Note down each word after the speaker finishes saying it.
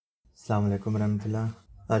Assalamu alaikum warahmatullah.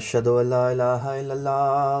 Ashhadu an la ilaha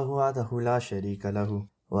illallah wahdahu la sharika lahu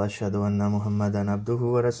wa ashhadu anna Muhammadan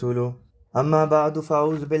abduhu wa rasuluh. Amma ba'du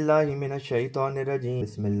fa'udhu billahi minash shaitanir rajim.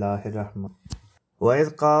 Bismillahir rahman. Wa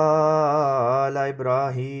idh qala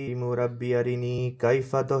Ibrahimu rabbi arini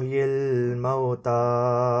kayfa tuhyil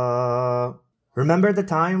mauta. Remember the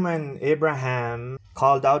time when Abraham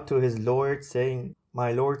called out to his Lord saying,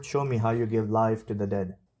 "My Lord, show me how you give life to the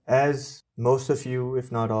dead." As most of you,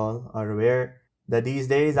 if not all, are aware, that these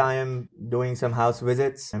days I am doing some house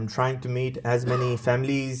visits. I'm trying to meet as many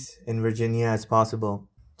families in Virginia as possible.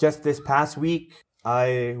 Just this past week,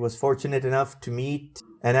 I was fortunate enough to meet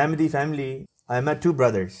an Ahmadi family. I met two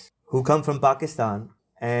brothers who come from Pakistan,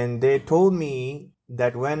 and they told me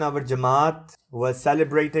that when our Jamaat was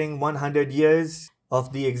celebrating 100 years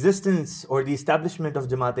of the existence or the establishment of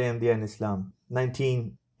Jamaat-e-Ahmadiyya in Islam,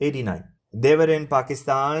 1989, they were in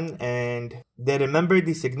Pakistan and they remembered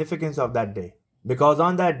the significance of that day. Because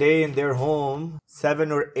on that day in their home,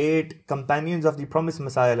 7 or 8 companions of the promised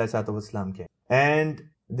Messiah ﷺ came. And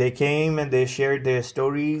they came and they shared their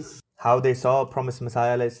stories, how they saw promised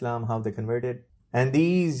Messiah ﷺ, how they converted. And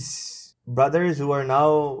these brothers who are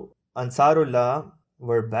now Ansarullah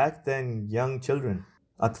were back then young children,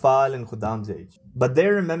 Atfal and Khudam's age. But they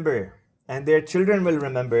remember, and their children will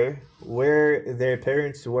remember, where their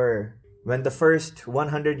parents were when the first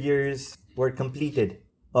 100 years were completed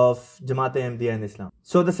of Jamaat-e-Ahmadiyya in Islam.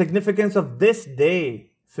 So the significance of this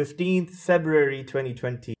day, 15th February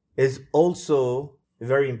 2020, is also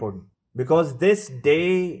very important. Because this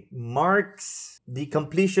day marks the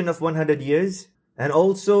completion of 100 years and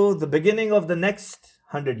also the beginning of the next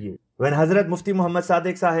 100 years. When Hazrat Mufti Muhammad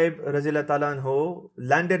Sadiq Sahib Razillah Ta'ala Anhu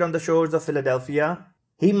landed on the shores of Philadelphia,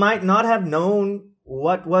 he might not have known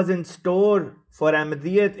what was in store for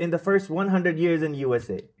Ahmadiyyat in the first 100 years in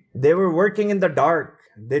USA. They were working in the dark.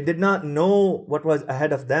 They did not know what was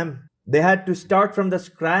ahead of them. They had to start from the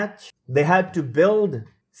scratch. They had to build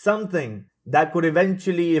something that could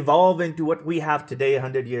eventually evolve into what we have today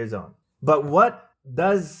 100 years on. But what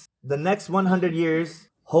does the next 100 years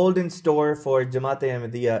hold in store for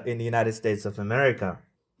Jamaat-e-Ahmadiyya in the United States of America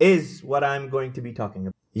is what I'm going to be talking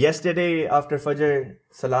about. Yesterday after Fajr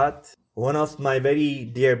Salat, one of my very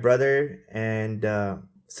dear brother and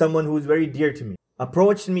someone who's very dear to me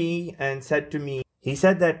approached me and said to me, he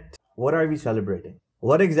said that, what are we celebrating?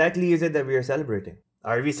 What exactly is it that we are celebrating?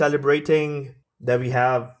 Are we celebrating that we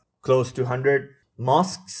have close to 100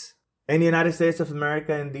 mosques in the United States of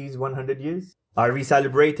America in these 100 years? Are we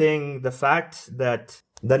celebrating the fact that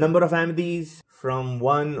the number of Ahmadis from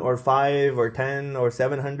 1 or 5 or 10 or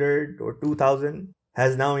 700 or 2,000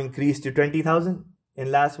 has now increased to 20,000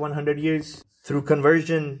 in last 100 years through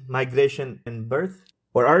conversion, migration, and birth?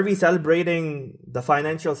 Or are we celebrating the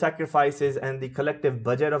financial sacrifices and the collective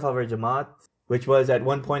budget of our Jamaat, which was at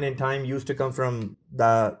one point in time used to come from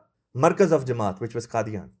the Markaz of Jamaat, which was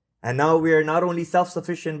Qadian? And now we are not only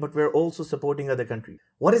self-sufficient, but we're also supporting other countries.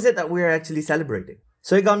 What is it that we are actually celebrating?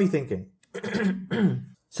 So it got me thinking.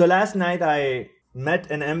 So last night I met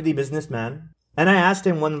an Ahmadi businessman and I asked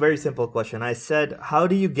him one very simple question. I said, how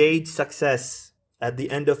do you gauge success at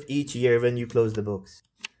the end of each year when you close the books?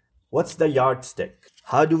 What's the yardstick?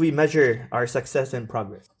 How do we measure our success and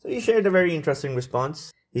progress? So he shared a very interesting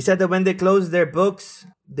response. He said that when they close their books,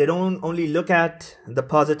 they don't only look at the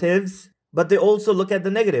positives, but they also look at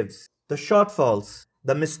the negatives, the shortfalls,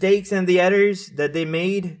 the mistakes and the errors that they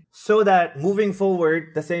made, so that moving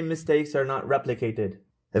forward, the same mistakes are not replicated.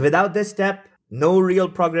 Without this step, no real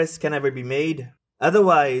progress can ever be made.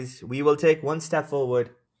 Otherwise, we will take 1 step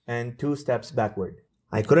forward and 2 steps backward.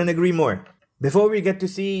 I couldn't agree more. Before we get to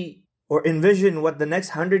see or envision what the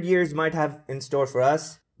next 100 years might have in store for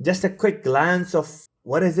us, just a quick glance of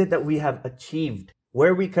what is it that we have achieved,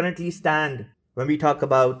 where we currently stand when we talk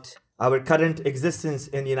about our current existence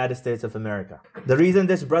in the United States of America. The reason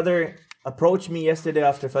this brother approached me yesterday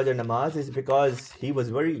after Fajr Namaz is because he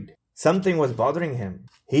was worried. Something was bothering him.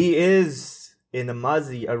 He is a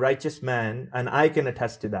namazi, a righteous man, and I can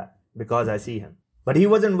attest to that because I see him. But he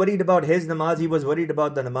wasn't worried about his namaz, he was worried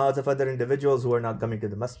about the namaz of other individuals who are not coming to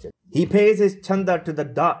the masjid. He pays his chanda to the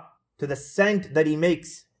dot, to the cent that he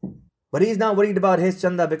makes. But he's not worried about his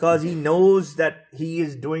chanda because he knows that he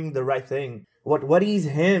is doing the right thing. What worries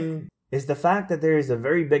him is the fact that there is a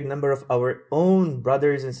very big number of our own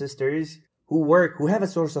brothers and sisters who work, who have a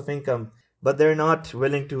source of income, but they're not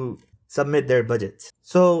willing to submit their budgets.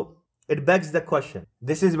 So it begs the question,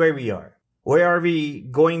 this is where we are. Where are we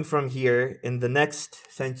going from here in the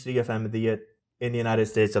next century of Ahmadiyyat in the United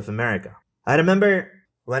States of America? I remember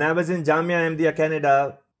when I was in Jamia Ahmadiyya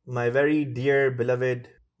Canada, my very dear beloved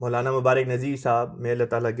Maulana Mubarak Nazir Sahab, may Allah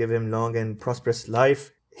Ta'ala give him long and prosperous life,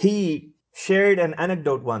 he shared an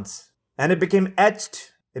anecdote once, and it became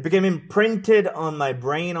etched, it became imprinted on my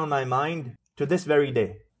brain, on my mind, to this very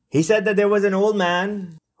day. He said that there was an old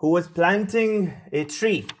man who was planting a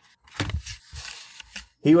tree.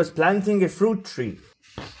 He was planting a fruit tree.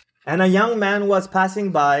 And a young man was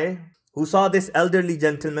passing by who saw this elderly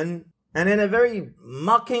gentleman, and in a very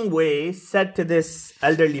mocking way said to this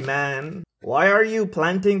elderly man, "Why are you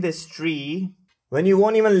planting this tree when you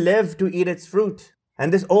won't even live to eat its fruit?"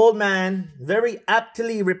 And this old man very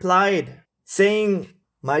aptly replied, saying,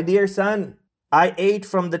 "My dear son, I ate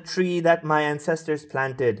from the tree that my ancestors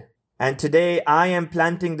planted, and today I am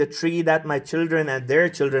planting the tree that my children and their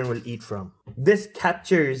children will eat from." This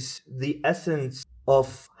captures the essence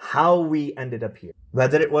of how we ended up here.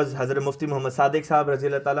 Whether it was Hazrat Mufti Muhammad Sadiq Sahib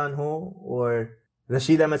Raziyallahu Ta'ala Anhu or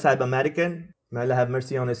Rashid Ahmed Sahib American, may Allah have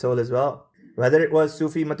mercy on his soul as well. Whether it was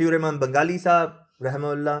Sufi Matiur Imam Bengali Sahib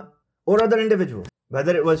Rahimahullah or other individuals.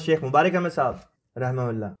 Whether it was Sheikh Mubarak Ahmed Sahib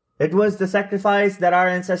Rahimahullah. It was the sacrifice that our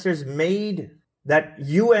ancestors made that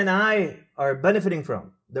you and I are benefiting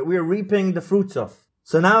from, that we are reaping the fruits of.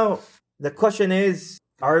 So now the question is,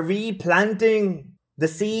 are we planting the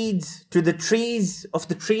seeds to the trees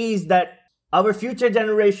that our future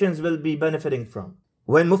generations will be benefiting from?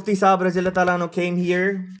 When Mufti Sahib Raziyallahu Ta'ala Anhu came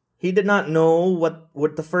here, he did not know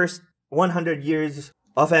what the first 100 years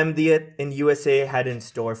of Ahmadiyyat in USA had in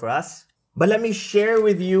store for us. But let me share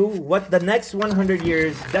with you what the next 100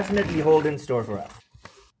 years definitely hold in store for us.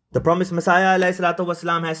 The promised Messiah alayhi salatu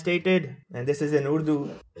wasalam has stated, and this is in Urdu,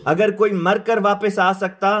 "Agar koi markar वापस आ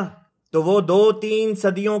सकता तो वो 2-3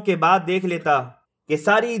 सदियों के बाद देख लेता कि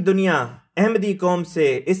सारी दुनिया अहमदी कौम से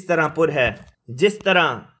इस तरह पुर है जिस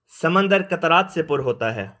तरह समंदर कतरात से पुर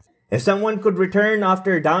होता है." If someone could return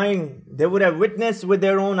after dying, they would have witnessed with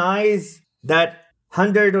their own eyes that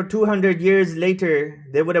 100 or 200 years later,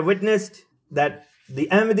 they would have witnessed that the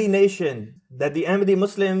Ahmadi nation, that the Ahmadi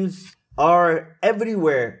Muslims are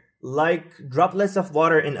everywhere like droplets of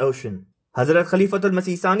water in ocean. Hazrat Khalifatul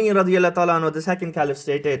Masih Sani radiyallahu ta'ala anhu, the second caliph,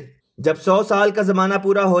 stated, "जब 100 साल का ज़माना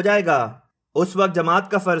पूरा हो जाएगा, उस वक्त जमात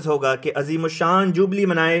का फ़र्ज होगा कि अज़ीमुश्शान जुबली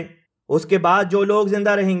मनाए। उसके बाद जो लोग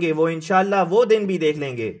जिंदा रहेंगे वो इंशाअल्लाह वो दिन भी देख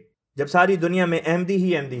लेंगे जब सारी दुनिया में अहमदी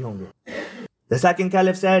ही अहमदी होंगे." The second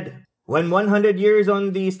caliph said, when 100 years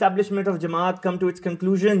on the establishment of Jamaat come to its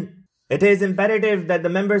conclusion, it is imperative that the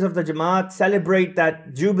members of the Jamaat celebrate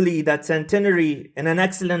that jubilee, that centenary, in an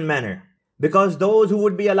excellent manner. Because those who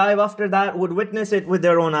would be alive after that would witness it with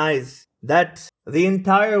their own eyes, that the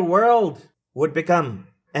entire world would become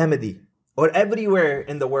Ahmadi. Or everywhere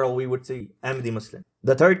in the world we would see Ahmadi Muslim.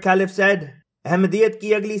 The third caliph said, Ahmadiyyat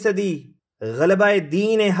ki agli sadi, ghalaba-e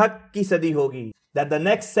deen-e-haq ki sadi hogi. That the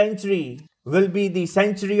next century will be the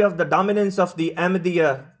century of the dominance of the Ahmadiyya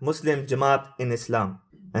Muslim Jamaat in Islam.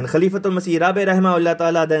 And Khalifatul Masih Rabi rahimahullah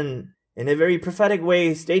ta'ala then, in a very prophetic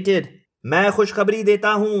way, stated, मैं खुशखबरी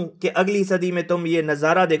देता हूँ कि अगली सदी में तुम ये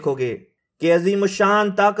नज़ारा देखोगे कि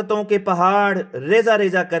अजीमुशान ताकतों के पहाड़ रेजा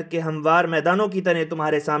रेजा करके हमवार मैदानों की तरह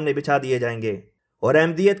तुम्हारे सामने बिछा दिए जाएंगे और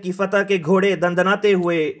अहमदियत की फतह के घोड़े दंदनाते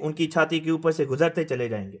हुए उनकी छाती के ऊपर से गुजरते चले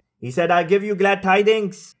जाएंगे. He said, I give you glad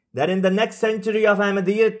tidings that in the next century of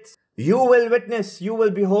Ahmadiyyat, you will witness, you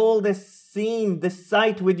will behold this scene, this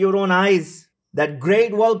sight with your own eyes, that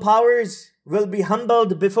great world powers will be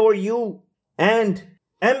humbled before you and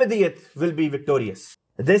Ahmadiyyat will be victorious.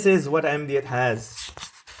 This is what Ahmadiyyat has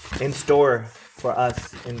in store for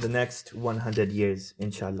us in the next 100 years,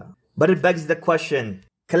 inshallah. But it begs the question,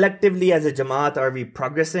 collectively as a Jamaat, are we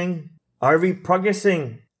progressing? Are we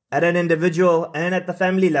progressing at an individual and at the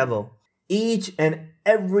family level? Each and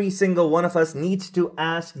every single one of us needs to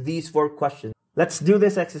ask these 4 questions. Let's do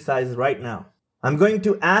this exercise right now. I'm going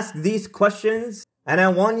to ask these questions and I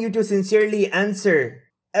want you to sincerely answer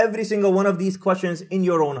every single one of these questions in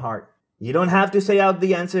your own heart. You don't have to say out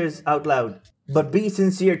the answers out loud, but be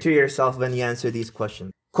sincere to yourself when you answer these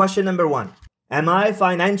questions. Question number 1. Am I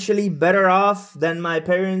financially better off than my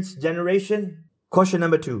parents' generation? Question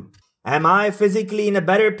number 2. Am I physically in a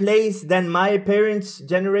better place than my parents'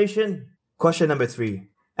 generation? Question number 3.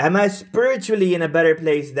 Am I spiritually in a better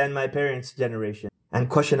place than my parents' generation? And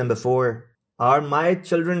question number 4. Are my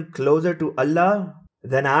children closer to Allah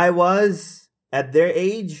than I was at their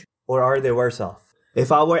age, or are they worse off?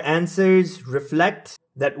 If our answers reflect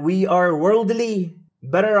that we are worldly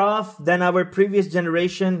better off than our previous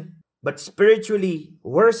generation, but spiritually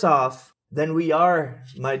worse off than we are,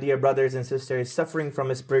 my dear brothers and sisters, suffering from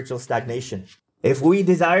a spiritual stagnation. If we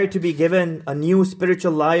desire to be given a new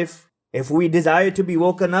spiritual life, if we desire to be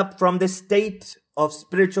woken up from this state of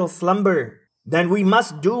spiritual slumber, then we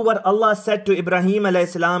must do what Allah said to Ibrahim alayhi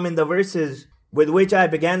salam in the verses with which I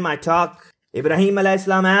began my talk. Ibrahim alayhi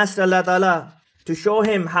salam asked Allah Ta'ala to show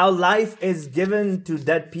him how life is given to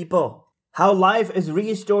dead people, how life is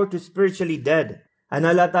restored to spiritually dead. And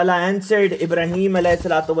Allah Ta'ala answered Ibrahim alayhi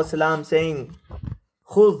salatu wasalam saying,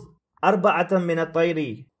 خُذْ أَرْبَعَةً مِنَ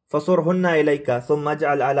الطَّيْرِ فَصُرْهُنَّ إِلَيْكَ ثُمَّ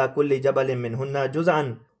اجْعَلْ عَلَى كُلِّ جَبَلٍ مِّنْهُنَّ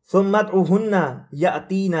جُزْءًا ثُمَّ ادْعُهُنَّ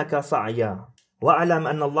يَأْتِينَكَ سَعْيًا وَأَعْلَمْ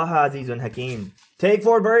أَنَّ اللَّهَ عَزِيزٌ حَكِيمٌ. Take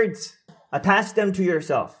 4 birds, attach them to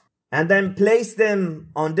yourself, and then place them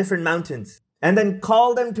on different mountains, and then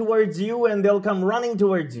call them towards you, and they'll come running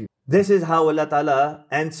towards you. This is how Allah Ta'ala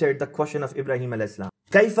answered the question of Ibrahim alayhi salam.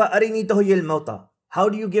 كَيْفَ أَرِنِي تُحْيِي الْمَوْتَى. How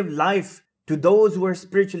do you give life to those who are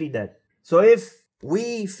spiritually dead? So if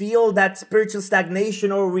we feel that spiritual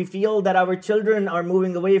stagnation, or we feel that our children are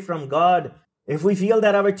moving away from God, if we feel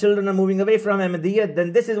that our children are moving away from Ahmadiyyat,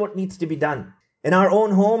 then this is what needs to be done. In our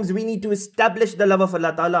own homes, we need to establish the love of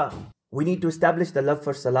Allah Ta'ala. We need to establish the love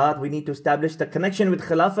for Salat. We need to establish the connection with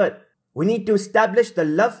Khilafat. We need to establish the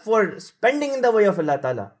love for spending in the way of Allah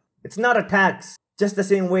Ta'ala. It's not a tax, just the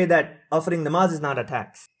same way that offering namaz is not a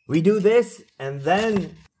tax. We do this, and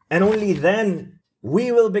then, and only then,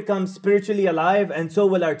 we will become spiritually alive, and so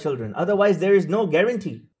will our children. Otherwise, there is no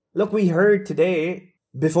guarantee. Look, we heard today,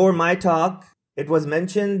 before my talk, it was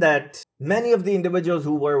mentioned that many of the individuals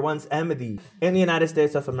who were once Ahmadi in the United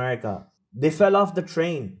States of America, they fell off the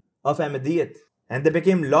train of Ahmadiyyat and they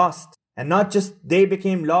became lost. And not just they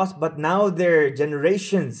became lost, but now their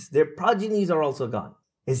generations, their progenies are also gone.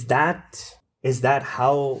 Is that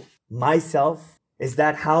how myself, is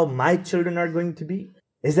that how my children are going to be?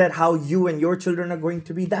 Is that how you and your children are going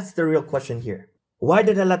to be? That's the real question here. Why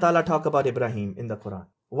did Allah Ta'ala talk about Ibrahim in the Quran?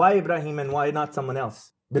 Why Ibrahim and why not someone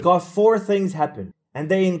else? Because 4 things happen, and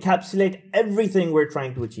they encapsulate everything we're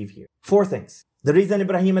trying to achieve here. 4 things. The reason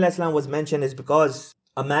Ibrahim alayhi salam was mentioned is because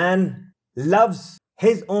a man loves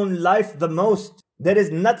his own life the most. There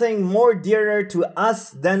is nothing more dearer to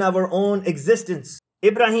us than our own existence.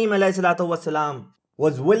 Ibrahim alayhi salatu wasalam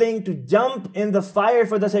was willing to jump in the fire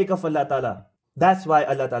for the sake of Allah Ta'ala. That's why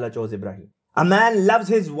Allah Ta'ala chose Ibrahim. A man loves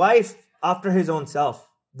his wife after his own self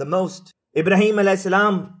the most. Ibrahim alayhi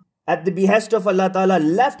salam, at the behest of Allah Ta'ala,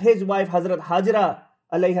 left his wife Hazrat Hajra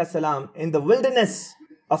alayhi salam in the wilderness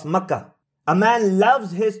of Makkah. A man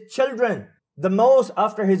loves his children the most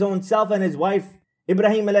after his own self and his wife.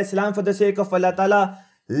 Ibrahim alayhi salam, for the sake of Allah Ta'ala,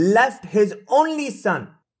 left his only son.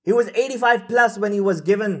 He was 85 plus when he was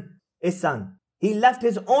given a son. He left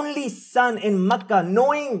his only son in Makkah,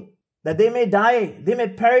 knowing that they may die, they may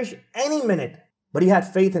perish any minute. But he had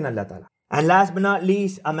faith in Allah Ta'ala. And last but not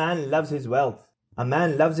least, a man loves his wealth. A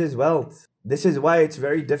man loves his wealth. This is why it's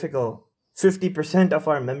very difficult. 50% of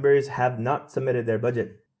our members have not submitted their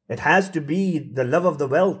budget. It has to be the love of the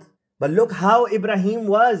wealth. But look how Ibrahim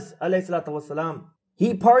was, alayhi salatu wasalam.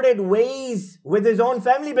 He parted ways with his own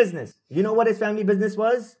family business. You know what his family business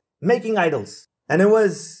was? Making idols. And it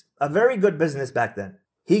was a very good business back then.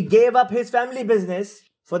 He gave up his family business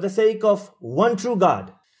for the sake of one true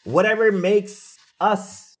God. Whatever makes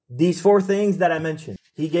us these 4 things that I mentioned,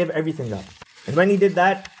 he gave everything up. And when he did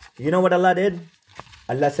that, you know what Allah did?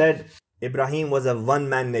 Allah said, Ibrahim was a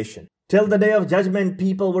one-man nation. Till the day of judgment,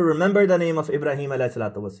 people will remember the name of Ibrahim alayhi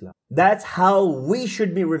salatu wasalam. That's how we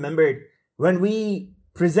should be remembered when we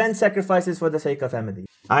present sacrifices for the sake of Ahmadi.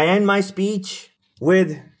 I end my speech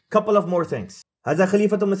with a couple of more things. Hazrat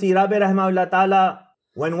Khalifatul Masih Rabi rahimahullah ta'ala,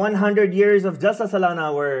 when 100 years of Jalsa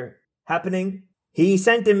Salana were happening, he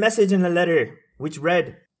sent a message in a letter which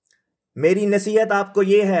read, मेरी नसीहत आपको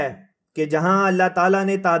ये है कि जहां अल्लाह ताला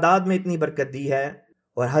ने तादाद में इतनी बरकत दी है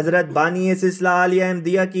और हजरत बानी सिलसिला आलिया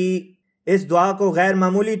अहमदिया की इस दुआ को गैर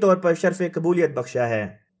मामूली तौर पर शर्फ कबूलियत बख्शा है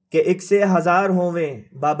कि 1 से 1000 होवें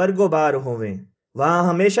बाबरगो बार होवें, वहाँ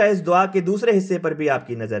हमेशा इस दुआ के दूसरे हिस्से पर भी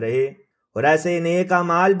आपकी नज़र रहे और ऐसे नेक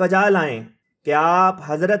अमाल बजा लाएं कि आप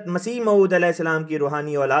हजरत मसीह मऊद अलैहिस्सलाम की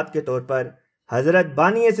रूहानी औलाद के तौर पर हजरत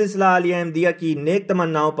बानी सिलसिला आलिया अहमदिया की नेक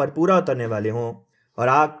तमन्नाओं पर पूरा उतरने वाले हों और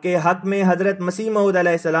आपके हक में हजरत मसीह मऊद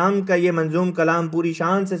अलैहिस्सलाम का ये मंजूम कलाम पूरी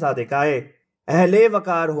शान से सादिक आए। अहले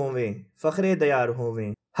वकार होवें, फ़ख्रे दयार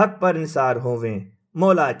होवें, हक पर निसार होवें,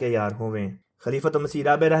 मौला के यार होवें। Khalifatul Masih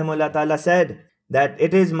Rabi rahimahullah ta'ala said that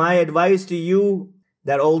it is my advice to you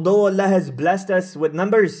that although Allah has blessed us with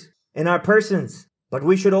numbers in our persons, but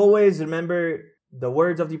we should always remember the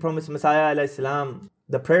words of the promised Messiah alayhi salam,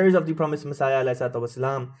 the prayers of the promised Messiah alayhi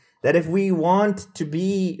salam, that if we want to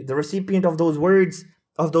be the recipient of those words,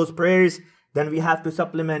 of those prayers, then we have to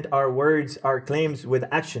supplement our words, our claims with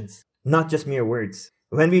actions, not just mere words.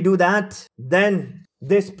 When we do that, then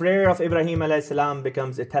this prayer of Ibrahim alayhi salam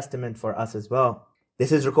becomes a testament for us as well.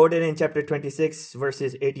 This is recorded in chapter 26,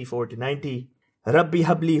 verses 84 to 90. Rabbi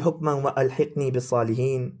habli hukman wa alhiqni bis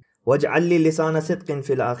salihin waj'al li lisana sidqin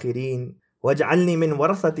fil akhirin waj'alni min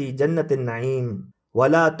warathati jannatin na'im wa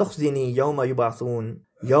la tukhzini yawma yub'athun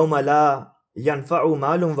yawma la yanfa'u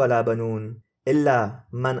malun wa la banun illa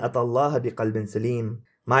man atallaha biqalbin salim.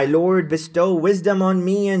 My Lord, bestow wisdom on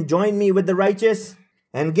me and join me with the righteous,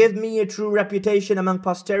 and give me a true reputation among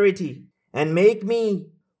posterity, and make me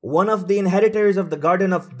one of the inheritors of the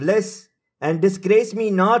garden of bliss, and disgrace me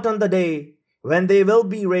not on the day when they will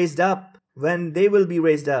be raised up,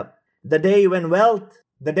 the day when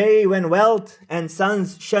wealth and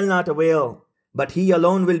sons shall not avail, but he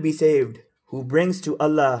alone will be saved, who brings to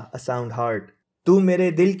Allah a sound heart. तू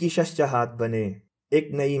मेरे दिल की शहचाहत बने, एक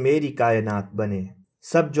नई मेरी कायनात बने,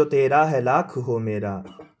 सब जो तेरा है लाख हो मेरा,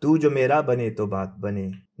 तू जो मेरा बने तो बात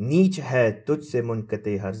बने, नीच है तुझसे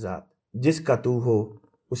मुनकते हर जात, जिसका तू हो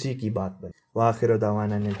उसी की बात बने। वाखिर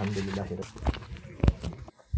दावाना अल्हम्दुलिल्लाहि रब्बिल आलमीन।